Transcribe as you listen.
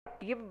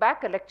give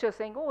back a lecture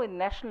saying, oh, in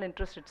national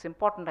interest it's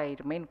important I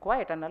remain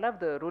quiet and allow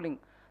the ruling,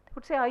 they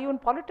would say, are you in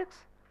politics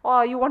or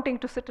are you wanting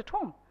to sit at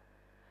home?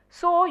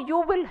 So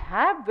you will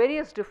have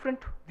various different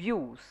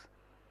views,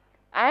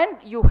 and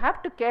you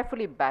have to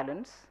carefully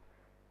balance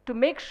to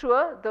make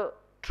sure the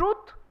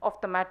truth of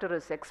the matter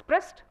is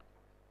expressed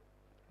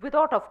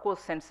without, of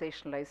course,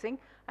 sensationalizing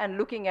and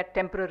looking at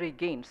temporary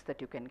gains that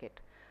you can get.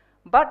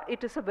 But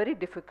it is a very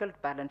difficult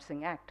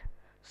balancing act.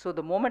 So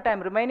the moment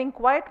I'm remaining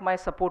quiet, my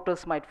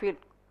supporters might feel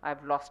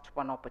I've lost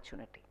one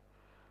opportunity.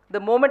 The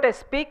moment I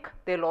speak,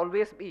 there'll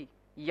always be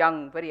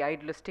young, very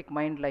idealistic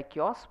mind like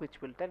yours,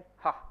 which will tell,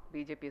 ha,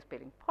 BJP is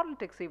playing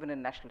politics even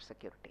in national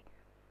security.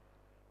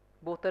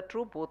 Both are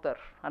true, both are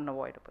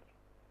unavoidable.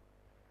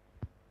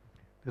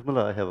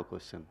 Nirmala, I have a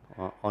question.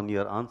 On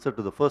your answer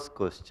to the first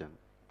question,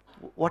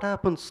 what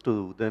happens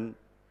to then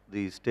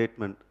the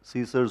statement,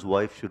 Caesar's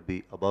wife should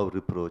be above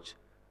reproach,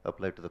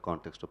 applied to the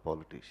context of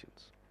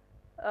politicians?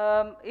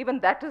 Even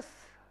that is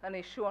an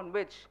issue on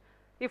which,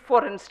 if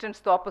for instance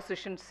the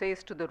opposition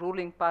says to the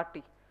ruling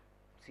party,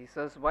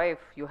 Caesar's wife,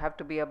 you have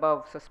to be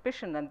above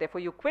suspicion and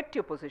therefore you quit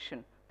your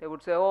position, they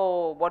would say,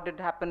 oh, what did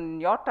happen in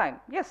your time?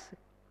 Yes,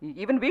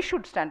 even we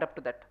should stand up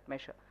to that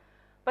measure.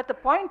 But the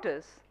point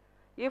is,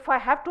 if I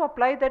have to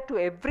apply that to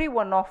every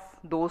one of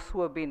those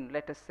who have been,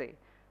 let us say,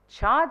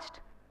 charged,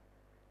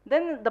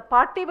 then the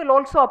party will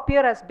also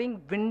appear as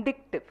being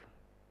vindictive.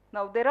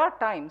 Now, there are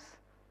times,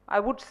 I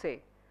would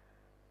say,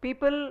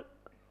 people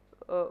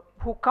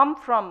who come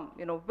from,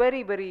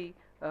 very, very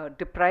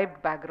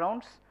deprived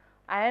backgrounds,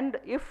 and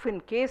if in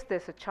case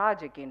there's a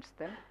charge against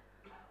them,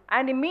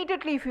 and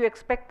immediately if you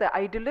expect the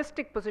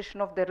idealistic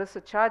position of there is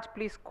a charge,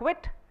 please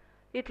quit,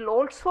 it will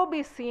also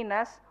be seen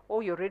as,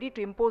 oh, you're ready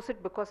to impose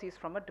it because he's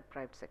from a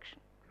deprived section.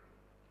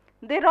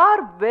 There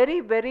are very,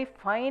 very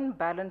fine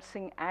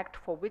balancing act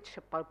for which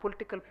a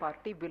political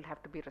party will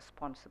have to be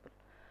responsible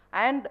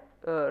and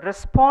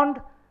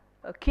respond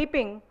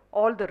keeping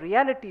all the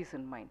realities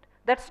in mind.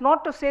 That's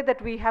not to say that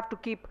we have to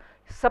keep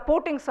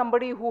supporting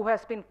somebody who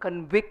has been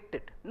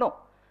convicted. No.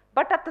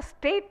 But at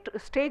the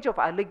stage of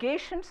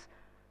allegations,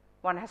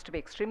 one has to be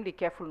extremely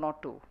careful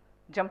not to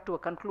jump to a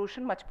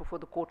conclusion much before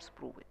the courts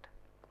prove it.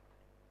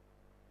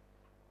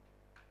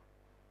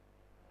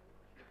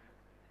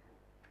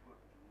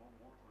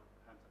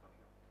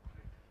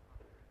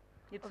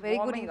 A very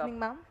good evening,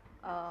 ma'am.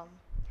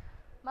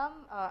 Ma'am,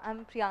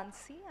 I'm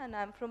Priyansi and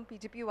I'm from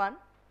PGP1.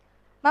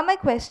 Ma'am, my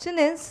question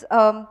is,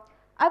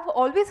 I've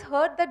always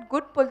heard that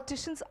good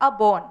politicians are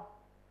born.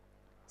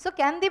 So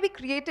can they be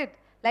created?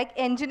 Like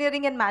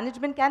engineering and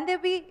management, can there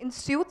be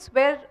institutes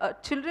where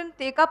children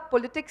take up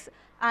politics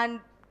and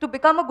to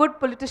become a good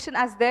politician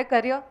as their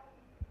career?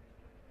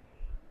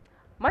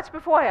 Much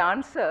before I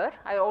answer,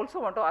 I also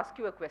want to ask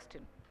you a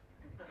question.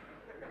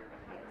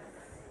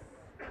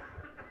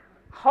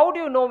 How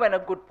do you know when a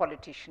good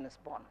politician is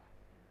born?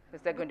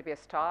 Is there going to be a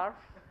star?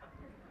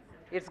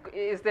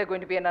 Is there going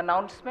to be an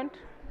announcement?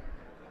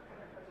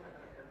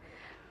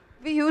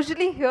 We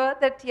usually hear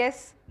that,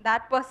 yes,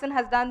 that person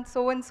has done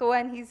so and so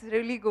and he's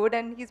really good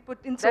and he's put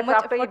in so much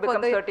effort for the after he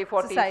becomes 30,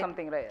 40, society.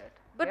 something like that.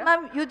 But yeah?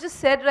 ma'am, you just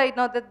said right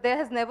now that there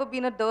has never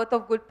been a dearth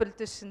of good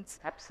politicians.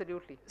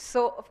 Absolutely.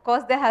 So, of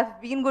course, there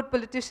have been good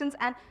politicians,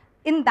 and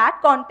in that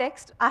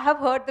context, I have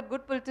heard that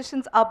good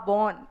politicians are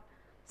born.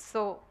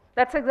 So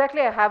that's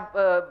exactly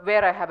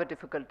where I have a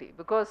difficulty,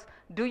 because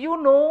do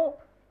you know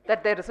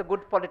that there is a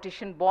good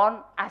politician born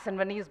as and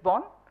when he is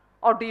born?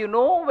 Or do you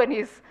know when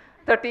he's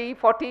 30,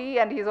 40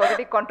 and he's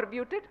already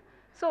contributed?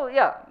 So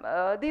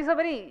yeah, these are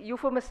very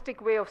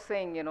euphemistic way of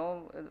saying,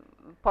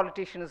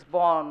 politician is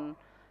born,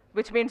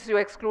 which means you're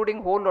excluding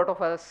a whole lot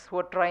of us who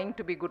are trying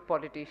to be good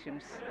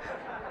politicians.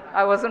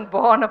 I wasn't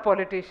born a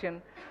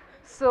politician.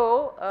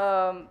 So,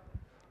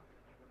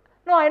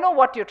 no, I know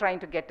what you're trying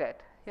to get at.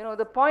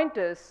 The point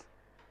is,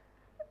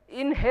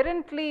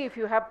 inherently, if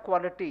you have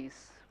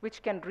qualities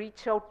which can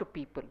reach out to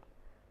people,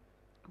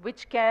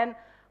 which can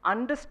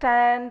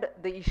understand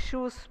the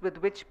issues with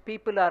which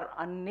people are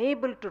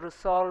unable to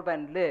resolve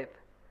and live,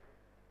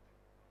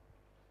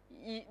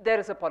 there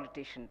is a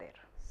politician there.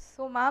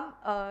 So, ma'am,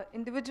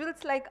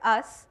 individuals like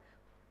us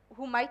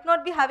who might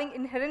not be having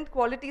inherent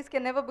qualities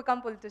can never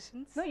become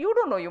politicians? No, you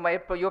don't know.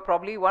 You're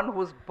probably one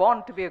who's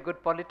born to be a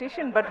good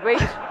politician, but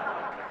wait.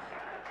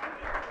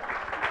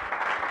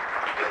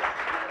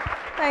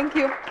 Thank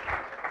you.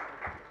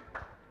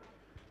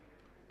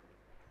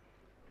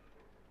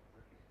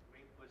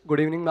 Good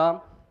evening, ma'am.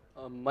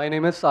 My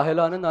name is Sahil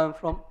Anand. I'm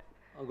from.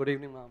 Good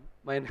evening,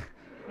 ma'am.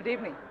 Good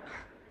evening.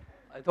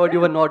 I thought you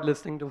were not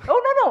listening to me.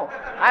 Oh, no.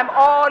 I'm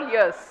all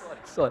ears.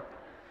 Sorry.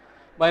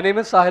 My name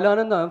is Sahil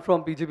Anand. I'm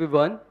from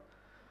PGP1.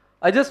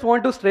 I just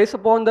want to stress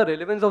upon the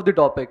relevance of the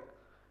topic.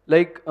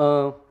 Like,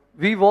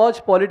 we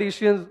watch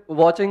politicians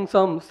watching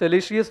some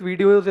salacious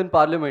videos in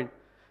parliament.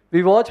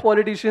 We watch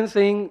politicians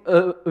saying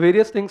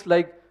various things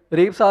like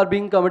rapes are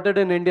being committed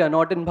in India,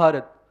 not in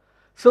Bharat.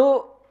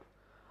 So,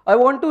 I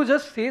want to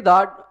just say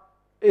that,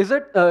 is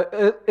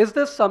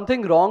there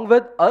something wrong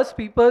with us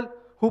people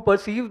who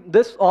perceive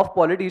this of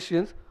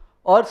politicians,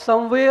 or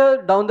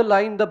somewhere down the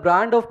line, the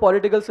brand of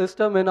political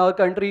system in our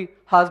country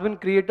has been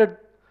created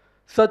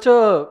such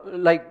a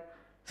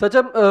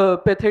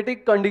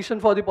pathetic condition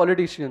for the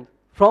politicians,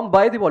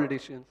 by the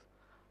politicians.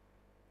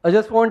 I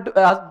just want to,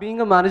 as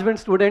being a management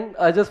student,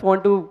 I just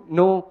want to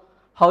know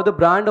how the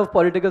brand of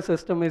political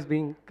system is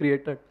being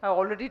created. I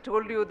already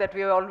told you that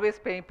we are always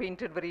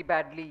painted very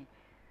badly.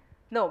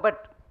 No,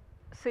 but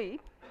see,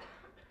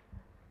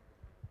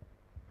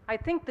 I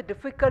think the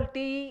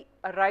difficulty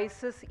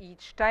arises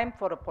each time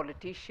for a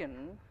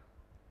politician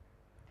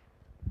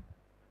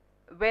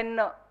when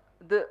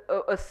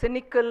a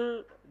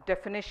cynical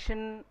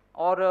definition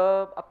or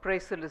a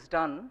appraisal is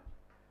done,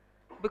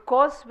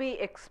 because we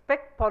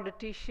expect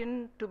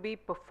politician to be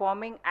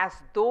performing as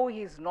though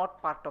he is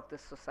not part of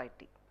this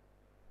society.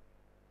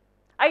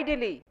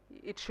 Ideally,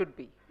 it should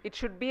be. It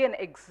should be an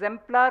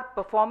exemplar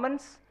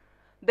performance.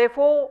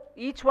 Therefore,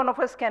 each one of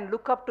us can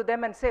look up to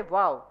them and say,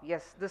 wow,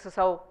 yes, this is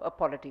how a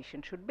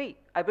politician should be.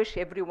 I wish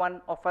every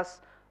one of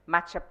us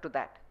match up to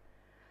that.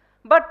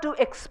 But to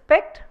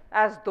expect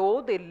as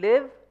though they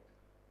live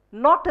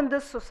not in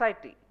this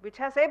society, which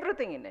has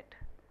everything in it.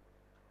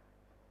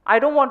 I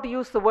don't want to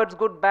use the words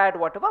good, bad,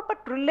 whatever,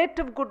 but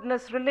relative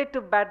goodness,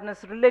 relative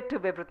badness,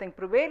 relative everything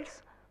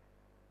prevails.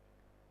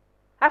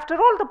 After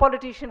all, the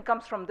politician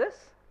comes from this.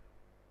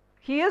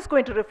 He is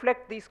going to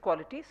reflect these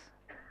qualities.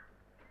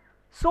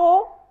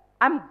 So,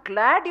 I'm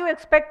glad you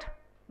expect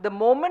the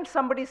moment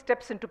somebody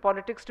steps into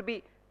politics to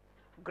be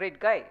great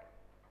guy,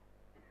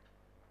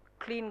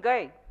 clean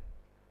guy,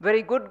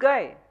 very good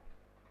guy.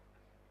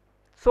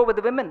 So with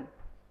the women.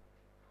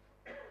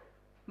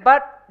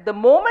 But the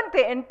moment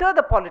they enter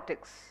the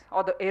politics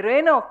or the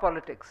arena of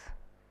politics,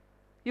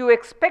 you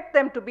expect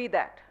them to be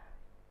that.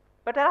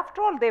 But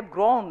after all, they've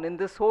grown in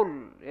this whole,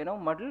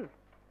 muddle.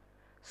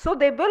 So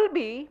there will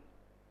be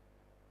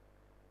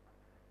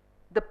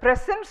the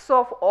presence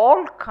of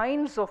all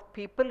kinds of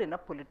people in a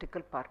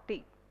political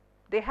party.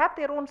 They have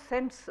their own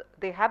sense,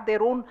 they have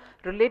their own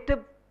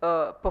relative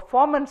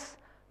performance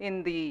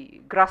in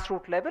the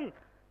grassroots level.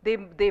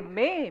 They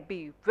may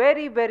be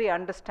very, very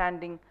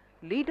understanding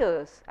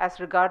leaders as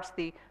regards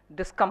the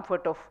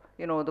discomfort of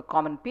the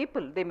common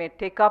people. They may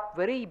take up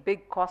very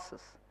big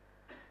causes,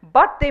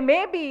 but they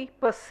may be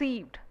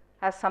perceived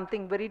as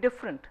something very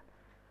different,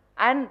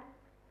 and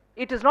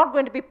it is not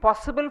going to be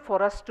possible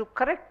for us to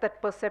correct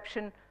that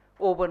perception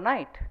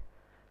overnight.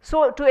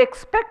 So to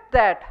expect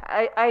that,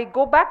 I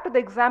go back to the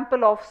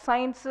example of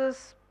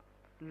sciences,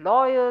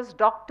 lawyers,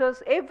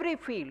 doctors, every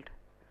field,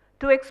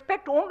 to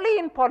expect only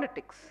in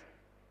politics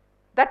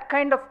that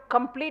kind of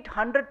complete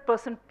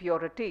 100%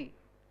 purity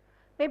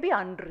may be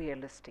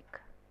unrealistic.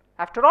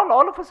 After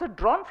all of us are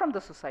drawn from the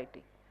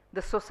society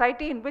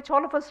in which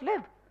all of us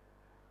live.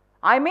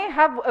 I may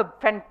have a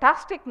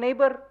fantastic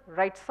neighbor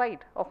right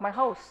side of my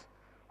house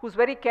who's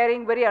very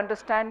caring, very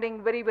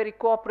understanding, very, very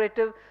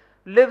cooperative,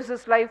 lives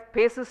his life,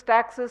 pays his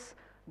taxes,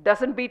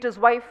 doesn't beat his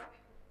wife.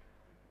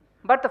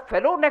 But the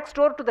fellow next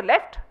door to the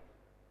left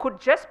could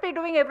just be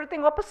doing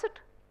everything opposite.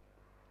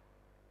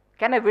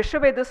 Can I wish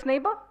away this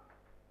neighbor?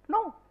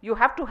 No, you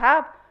have to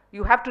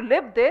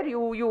live there,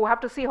 you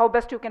have to see how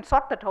best you can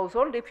sort that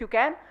household if you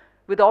can,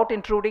 without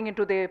intruding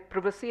into their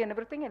privacy and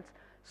everything else.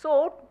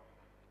 So,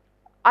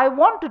 I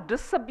want to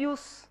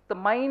disabuse the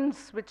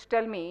minds which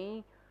tell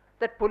me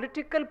that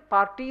political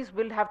parties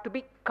will have to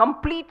be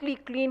completely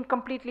clean,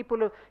 completely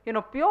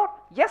pure.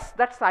 Yes,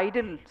 that's the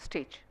ideal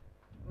stage,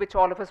 which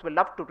all of us will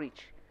love to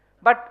reach.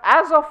 But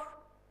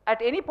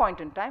at any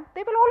point in time,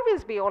 there will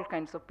always be all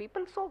kinds of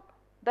people, so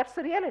that's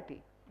the reality.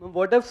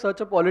 What if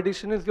such a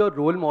politician is your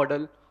role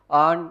model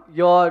and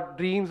your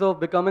dreams of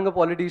becoming a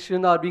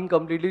politician are being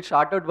completely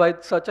shattered by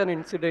such an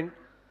incident?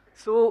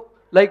 So,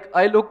 like,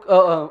 I look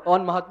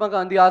on Mahatma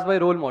Gandhi as my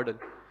role model.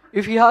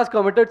 If he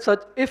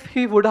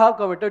would have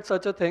committed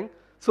such a thing,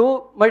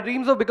 so my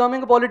dreams of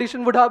becoming a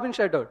politician would have been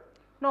shattered.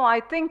 No,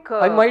 I think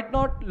I might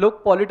not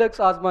look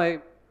politics as my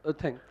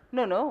thing.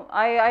 No,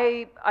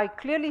 I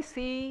clearly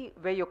see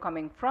where you're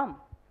coming from,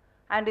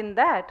 and in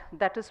that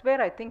is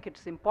where I think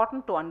it's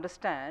important to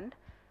understand.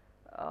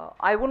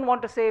 I wouldn't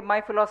want to say my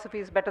philosophy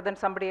is better than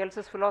somebody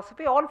else's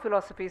philosophy. All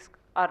philosophies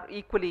are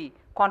equally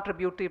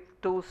contributive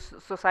to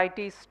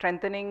society's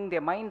strengthening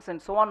their minds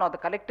and so on, or the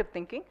collective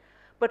thinking.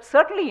 But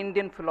certainly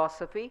Indian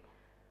philosophy,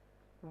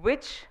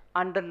 which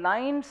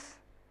underlines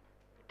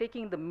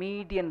taking the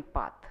median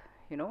path,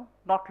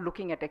 not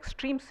looking at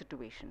extreme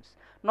situations,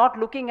 not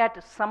looking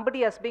at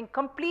somebody as being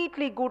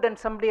completely good and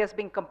somebody as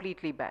being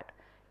completely bad.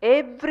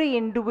 Every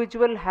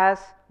individual has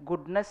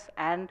goodness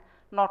and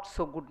not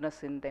so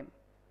goodness in them.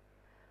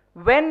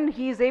 When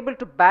he is able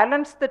to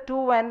balance the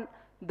two and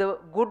the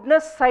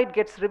goodness side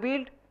gets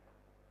revealed,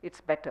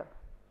 it's better.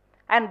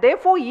 And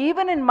therefore,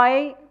 even in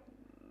my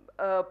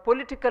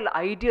political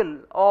ideal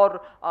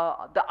or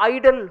the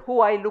idol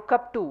who I look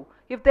up to,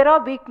 if there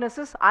are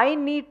weaknesses, I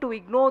need to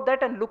ignore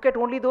that and look at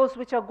only those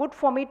which are good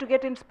for me to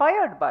get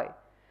inspired by.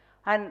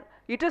 And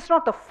it is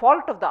not the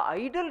fault of the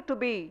idol to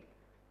be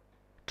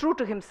true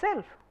to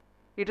himself.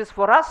 It is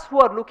for us who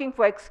are looking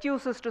for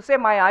excuses to say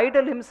my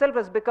idol himself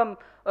has become,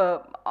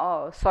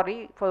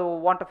 sorry for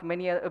want of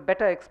many a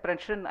better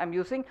expression I'm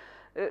using,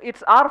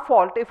 it's our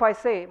fault if I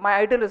say my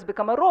idol has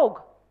become a rogue.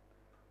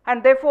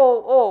 And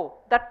therefore, oh,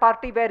 that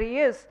party where he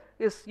is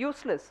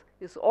useless,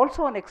 is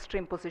also an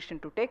extreme position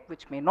to take,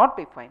 which may not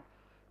be fine.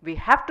 We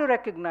have to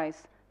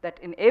recognize that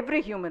in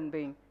every human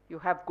being, you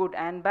have good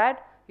and bad.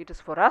 It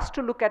is for us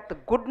to look at the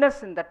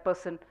goodness in that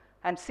person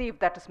and see if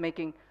that is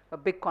making a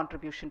big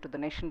contribution to the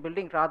nation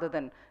building, rather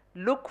than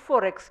look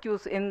for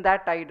excuse in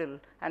that idol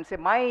and say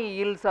my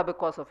ills are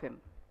because of him.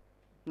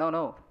 No,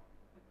 no.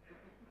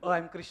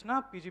 I'm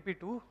Krishna, PGP2.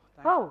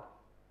 Thanks. Wow.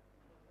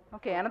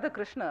 Okay, another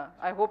Krishna.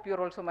 I hope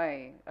you're also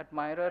my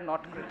admirer,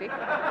 not critic.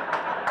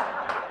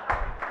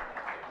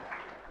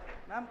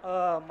 Ma'am,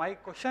 my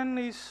question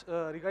is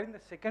regarding the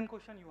second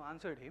question you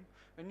answered him.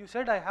 When you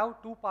said I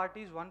have two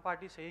parties, one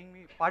party saying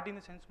me, party in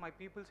the sense my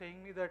people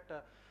saying me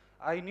that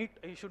I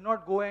should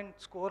not go and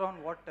score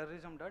on what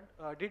terrorism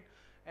did,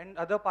 and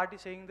other party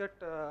saying that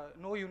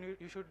no, you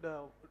should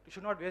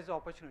not waste the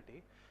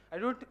opportunity.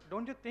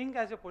 Don't you think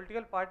as a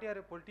political party or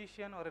a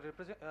politician or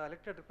a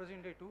elected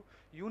representative,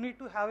 you need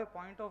to have a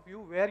point of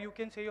view where you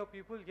can say your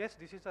people, yes,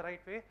 this is the right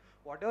way,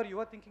 whatever you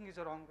are thinking is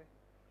the wrong way?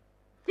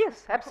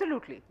 Yes,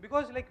 absolutely.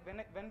 Because like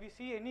when we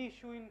see any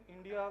issue in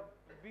India,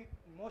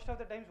 most of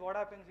the times what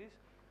happens is,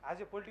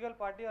 as a political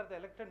party or the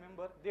elected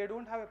member, they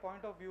don't have a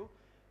point of view.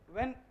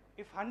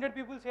 If 100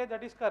 people say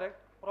that is correct,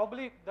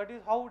 probably that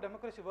is how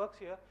democracy works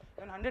here.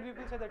 When 100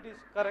 people say that is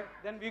correct,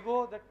 then we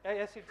go that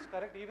yes, it's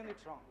correct, even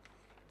it's wrong.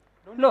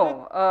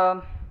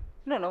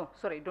 No,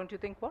 sorry, don't you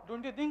think what?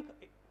 Don't you think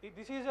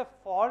this is a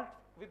fault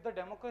with the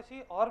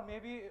democracy, or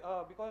maybe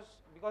because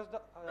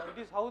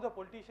it is how the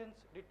politicians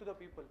did to the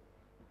people?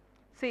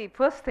 See,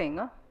 first thing,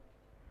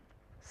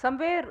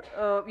 somewhere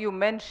you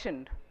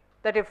mentioned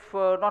that if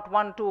not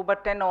 1, 2,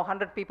 but 10 or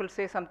 100 people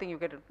say something, you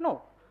get it.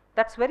 No,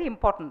 that's very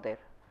important there.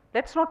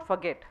 Let's not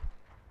forget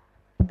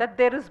that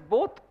there is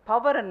both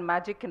power and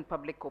magic in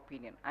public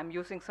opinion. I'm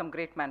using some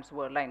great man's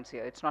lines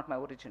here, it's not my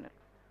original.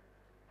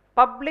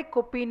 Public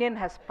opinion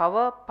has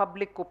power,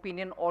 public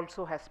opinion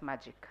also has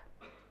magic.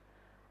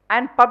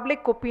 And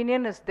public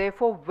opinion is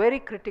therefore very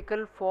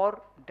critical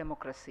for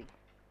democracy.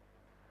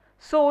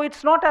 So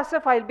it's not as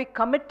if I'll be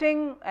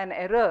committing an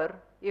error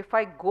if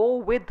I go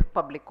with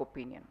public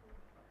opinion.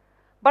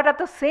 But at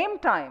the same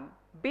time,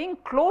 being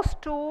close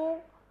to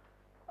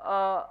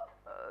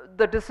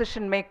the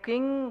decision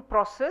making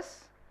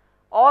process,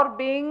 or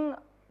being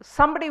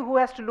somebody who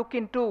has to look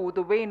into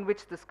the way in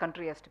which this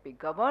country has to be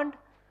governed,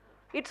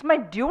 it's my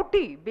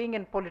duty, being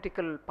in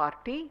political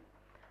party,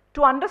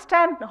 to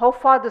understand how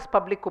far this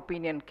public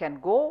opinion can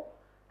go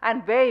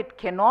and where it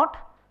cannot,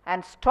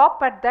 and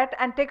stop at that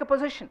and take a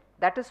position.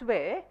 That is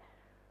where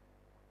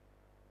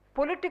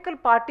political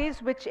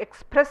parties which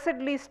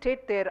expressly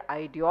state their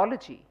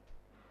ideology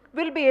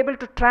will be able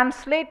to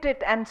translate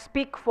it and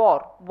speak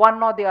for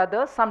one or the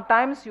other.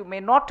 Sometimes you may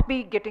not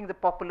be getting the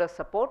popular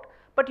support,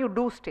 but you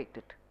do state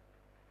it.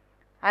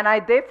 And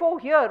I therefore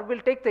here will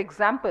take the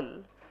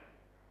example,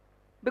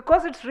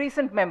 because it's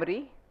recent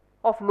memory,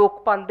 of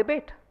Lokpal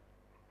debate.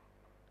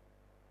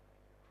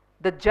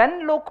 The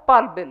Jan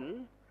Lokpal bill,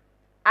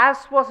 as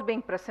was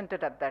being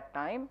presented at that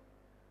time,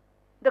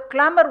 the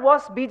clamor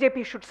was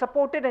BJP should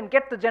support it and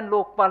get the Jan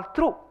Lokpal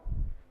through,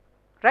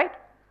 right?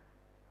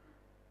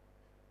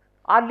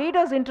 Our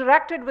leaders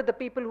interacted with the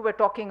people who were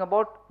talking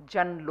about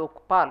Jan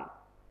Lokpal.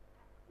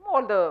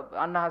 All the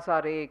Anna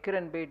Hazare,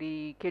 Kiran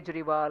Bedi,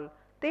 Kejriwal,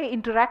 they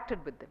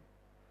interacted with them.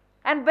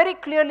 And very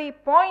clearly,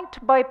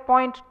 point by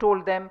point,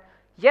 told them,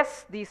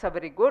 yes, these are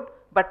very good,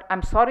 but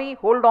I'm sorry,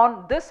 hold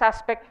on, this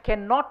aspect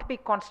cannot be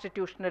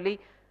constitutionally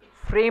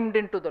framed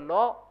into the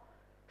law.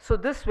 So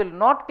this will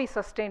not be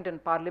sustained in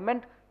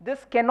Parliament.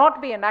 This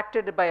cannot be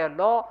enacted by a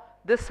law.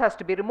 This has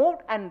to be removed,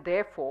 and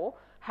therefore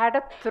had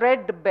a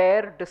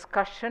threadbare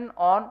discussion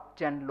on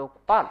Jan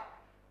Lokpal.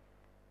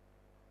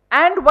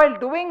 And while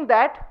doing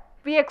that,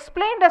 we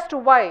explained as to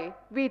why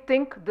we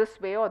think this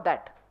way or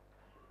that.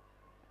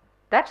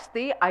 That's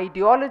the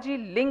ideology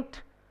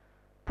linked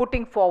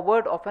putting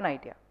forward of an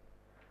idea.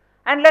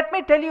 And let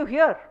me tell you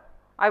here,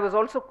 I was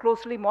also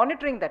closely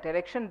monitoring that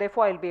election,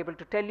 therefore I'll be able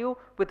to tell you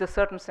with a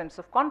certain sense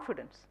of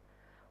confidence.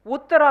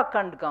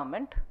 Uttarakhand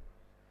government,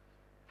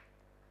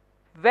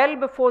 well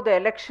before the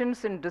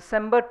elections in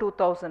December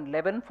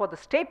 2011 for the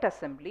state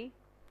assembly,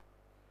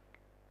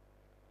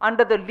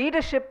 under the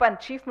leadership and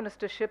chief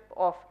ministership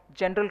of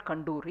General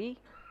Kanduri,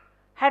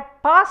 had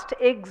passed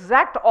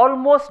exact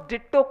almost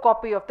ditto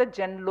copy of the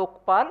Jan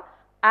Lokpal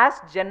as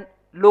Jan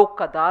Lok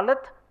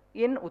Adalat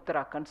in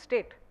Uttarakhand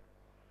state.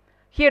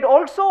 He had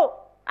also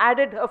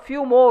added a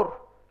few more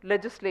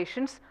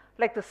legislations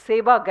like the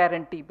Seva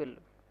Guarantee Bill,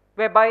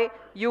 whereby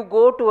you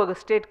go to a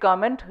state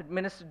government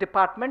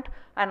department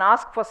and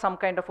ask for some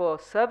kind of a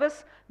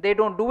service. They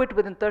don't do it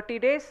within 30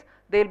 days,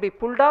 they'll be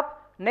pulled up.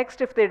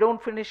 Next, if they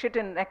don't finish it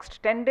in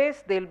next 10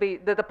 days, they'll be,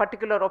 the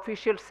particular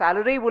official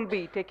salary will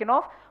be taken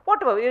off.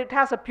 Whatever, it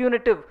has a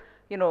punitive,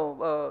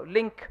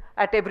 link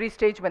at every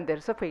stage when there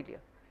is a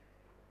failure.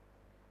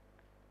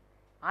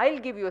 I'll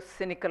give you a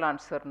cynical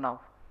answer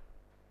now.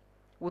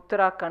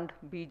 Uttarakhand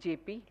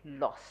BJP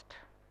lost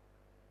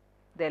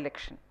the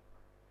election.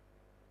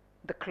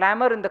 The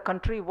clamor in the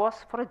country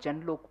was for a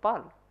Jan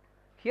Lokpal.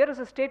 Here is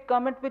a state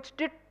government which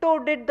did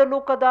the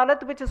Lok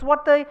Adalat, which is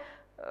what the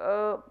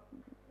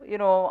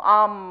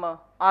Aam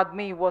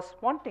Admi was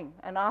wanting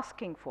and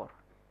asking for.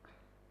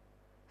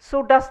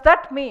 So does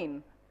that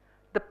mean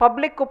the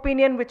public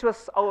opinion which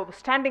was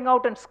standing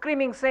out and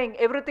screaming, saying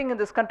everything in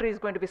this country is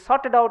going to be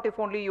sorted out if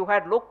only you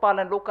had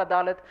Lokpal and Lok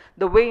Adalat,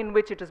 the way in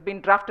which it has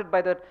been drafted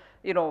by the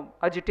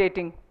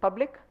agitating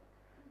public?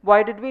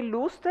 Why did we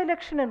lose the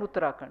election in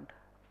Uttarakhand?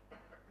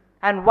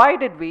 And why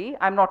did we,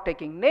 I'm not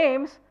taking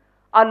names,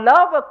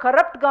 allow a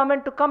corrupt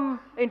government to come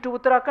into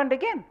Uttarakhand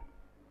again?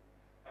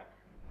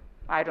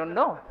 I don't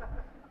know.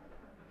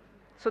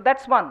 So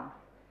that's one.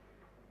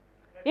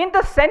 In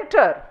the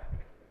center,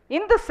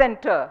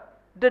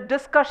 the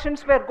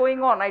discussions were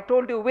going on, I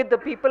told you, with the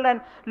people,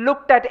 and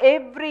looked at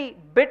every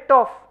bit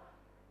of,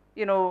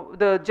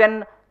 the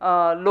Jan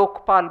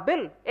Lokpal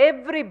bill.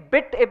 Every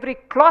bit, every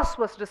clause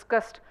was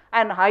discussed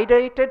and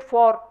highlighted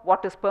for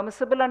what is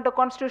permissible under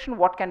constitution,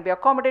 what can be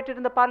accommodated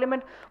in the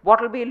parliament,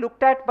 what will be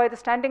looked at by the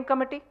standing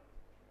committee.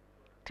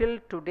 Till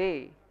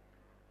today,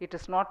 it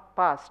is not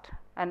passed.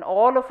 And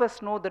all of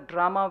us know the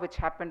drama which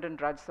happened in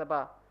Rajya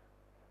Sabha.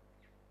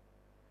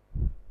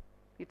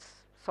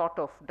 It's sort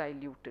of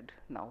diluted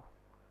now.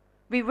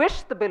 We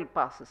wish the bill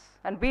passes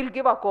and we'll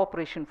give our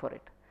cooperation for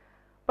it.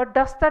 But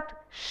does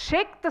that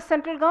shake the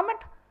central government?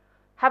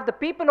 Have the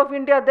people of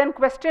India then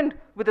questioned,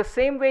 with the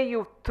same way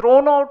you've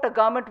thrown out a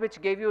government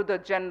which gave you the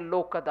Jan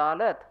Lok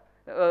Adalat,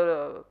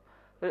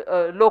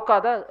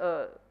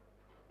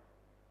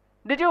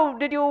 did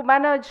you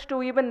manage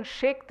to even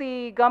shake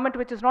the government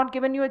which has not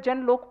given you a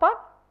Jan Lokpal?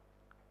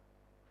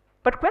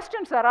 But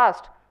questions are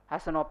asked.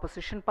 As an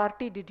opposition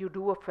party, did you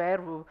do a fair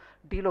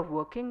deal of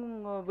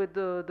working with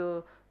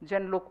the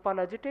Jan Lokpal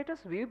agitators?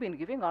 We've been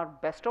giving our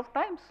best of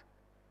times.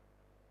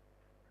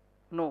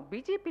 No,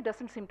 BJP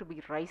doesn't seem to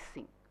be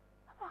rising.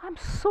 I'm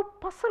so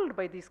puzzled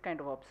by these kind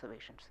of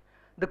observations.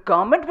 The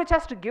government which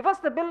has to give us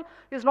the bill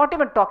is not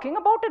even talking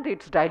about it.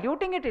 It's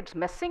diluting it. It's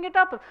messing it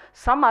up.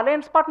 Some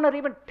alliance partner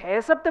even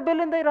tears up the bill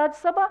in the Rajya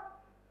Sabha.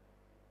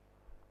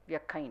 We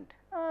are kind.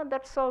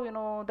 That's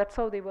how, that's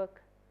how they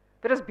work.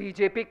 Whereas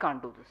BJP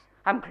can't do this.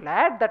 I'm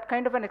glad that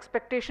kind of an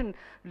expectation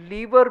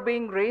lever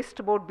being raised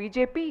about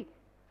BJP.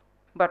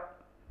 But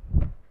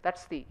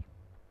that's the,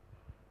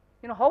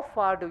 how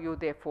far do you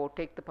therefore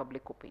take the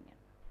public opinion?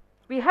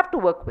 We have to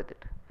work with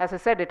it. As I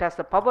said, it has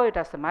the power, it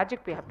has the magic,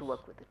 we have to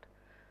work with it.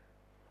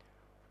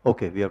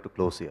 Okay, we have to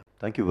close here.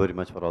 Thank you very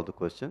much for all the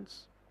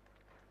questions.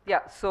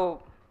 Yeah,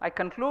 so I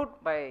conclude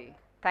by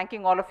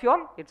thanking all of you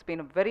all. It's been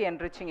a very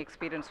enriching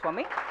experience for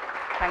me.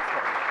 Thanks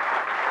very much.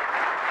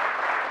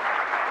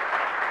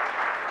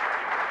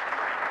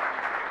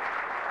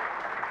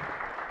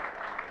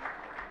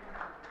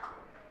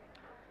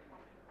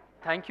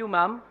 Thank you,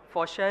 ma'am,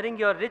 for sharing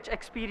your rich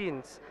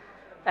experience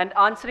and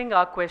answering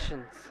our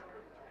questions.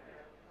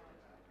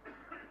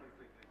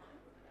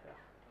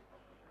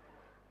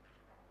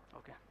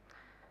 Okay.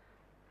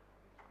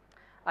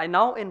 I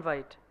now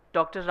invite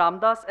Dr.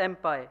 Ramdas M.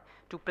 Pai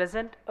to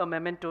present a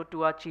memento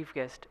to our chief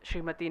guest,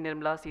 Srimati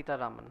Nirmala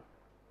Sitharaman.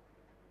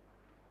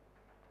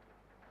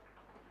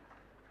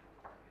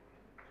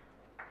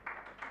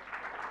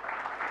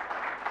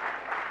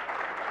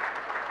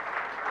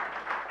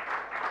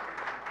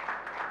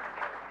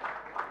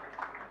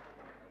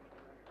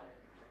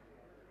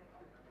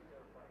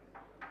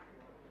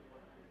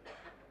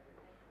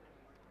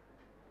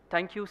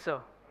 Thank you, sir.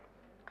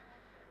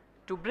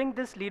 To bring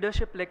this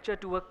leadership lecture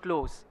to a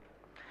close,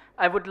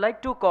 I would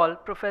like to call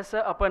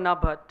Professor Aparna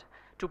Bhatt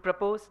to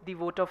propose the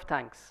vote of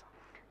thanks.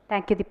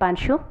 Thank you,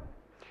 Dipanshu.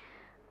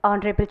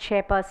 Honorable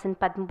Chairperson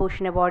Padma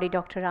Bhushan Awardee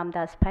Dr.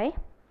 Ramdas Pai,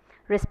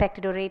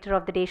 respected orator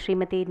of the day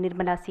Srimati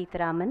Nirmala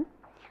Sitharaman,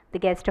 the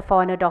guest of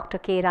honor Dr.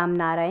 K. Ram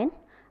Narayan,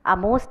 our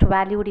most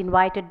valued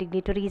invited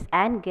dignitaries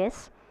and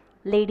guests,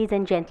 ladies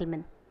and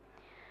gentlemen.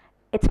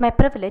 It's my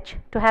privilege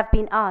to have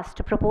been asked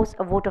to propose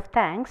a vote of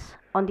thanks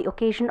on the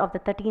occasion of the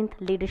 13th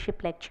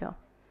Leadership Lecture.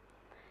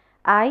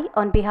 I,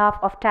 on behalf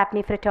of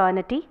TAPMI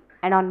fraternity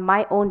and on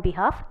my own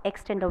behalf,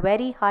 extend a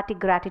very hearty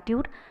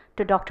gratitude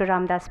to Dr.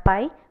 Ramdas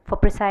Pai for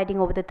presiding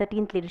over the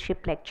 13th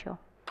Leadership Lecture.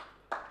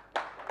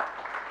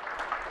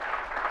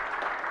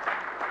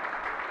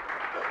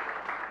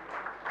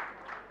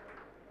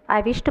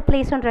 I wish to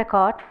place on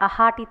record a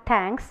hearty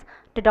thanks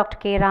to Dr.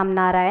 K. Ram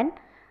Narayan,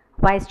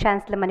 Vice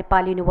Chancellor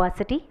Manipal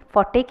University,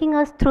 for taking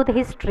us through the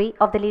history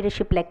of the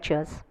leadership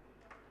lectures.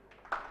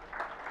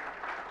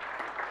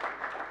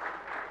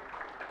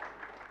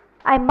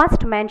 I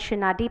must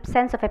mention our deep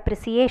sense of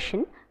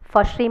appreciation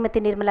for Srimati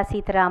Nirmala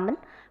Sitharaman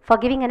for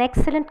giving an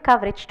excellent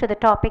coverage to the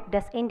topic,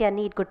 Does India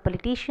Need Good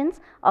Politicians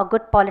or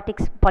Good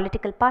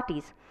Political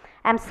Parties?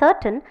 I am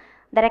certain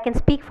that I can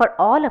speak for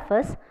all of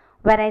us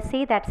when I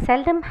say that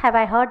seldom have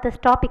I heard this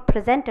topic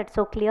presented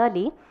so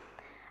clearly,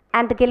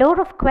 and the galore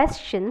of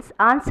questions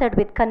answered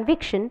with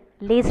conviction,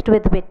 laced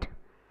with wit.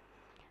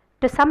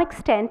 To some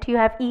extent, you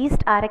have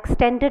eased our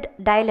extended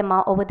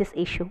dilemma over this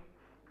issue.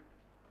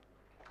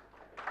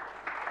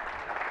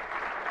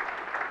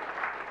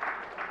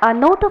 A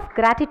note of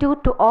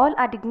gratitude to all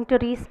our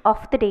dignitaries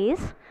of the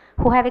days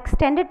who have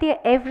extended their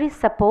every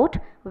support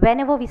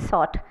whenever we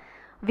sought.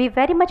 We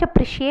very much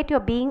appreciate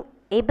your being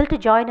able to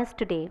join us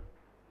today.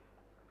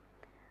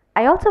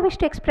 I also wish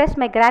to express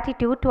my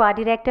gratitude to our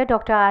director,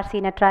 Dr.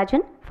 R.C.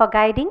 Natarajan, for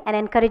guiding and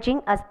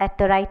encouraging us at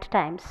the right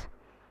times.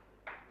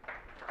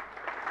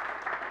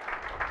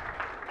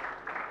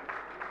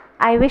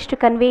 I wish to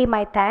convey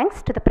my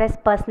thanks to the press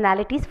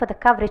personalities for the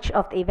coverage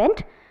of the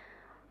event.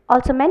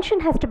 Also,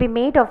 mention has to be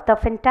made of the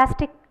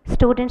fantastic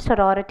student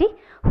sorority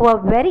who are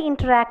very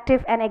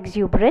interactive and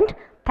exuberant.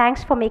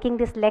 Thanks for making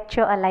this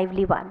lecture a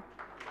lively one.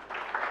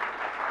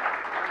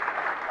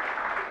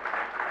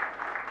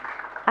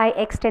 I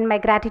extend my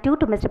gratitude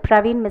to Mr.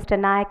 Praveen, Mr.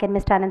 Nayak and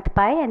Mr. Anant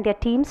Pai and their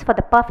teams for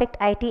the perfect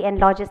IT and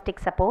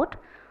logistic support.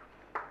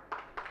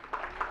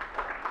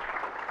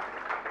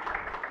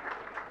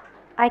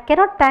 I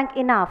cannot thank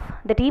enough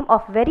the team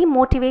of very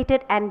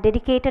motivated and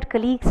dedicated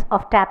colleagues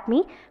of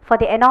TAPMI for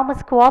their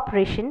enormous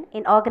cooperation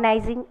in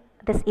organizing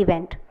this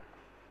event.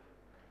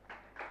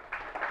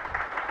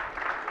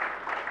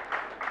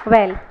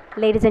 Well,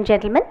 ladies and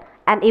gentlemen,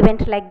 an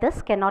event like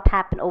this cannot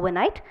happen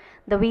overnight.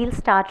 The wheels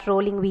start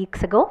rolling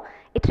weeks ago.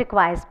 It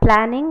requires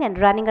planning and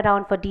running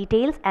around for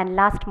details and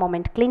last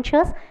moment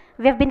clinchers.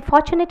 We have been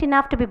fortunate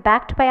enough to be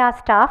backed by our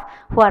staff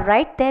who are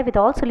right there with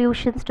all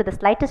solutions to the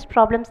slightest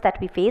problems that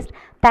we faced.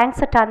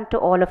 Thanks a ton to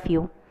all of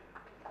you.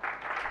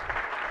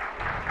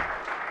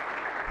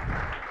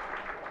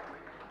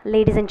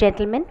 Ladies and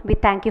gentlemen, we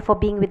thank you for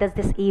being with us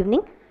this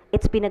evening.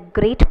 It's been a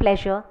great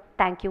pleasure.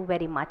 Thank you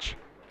very much.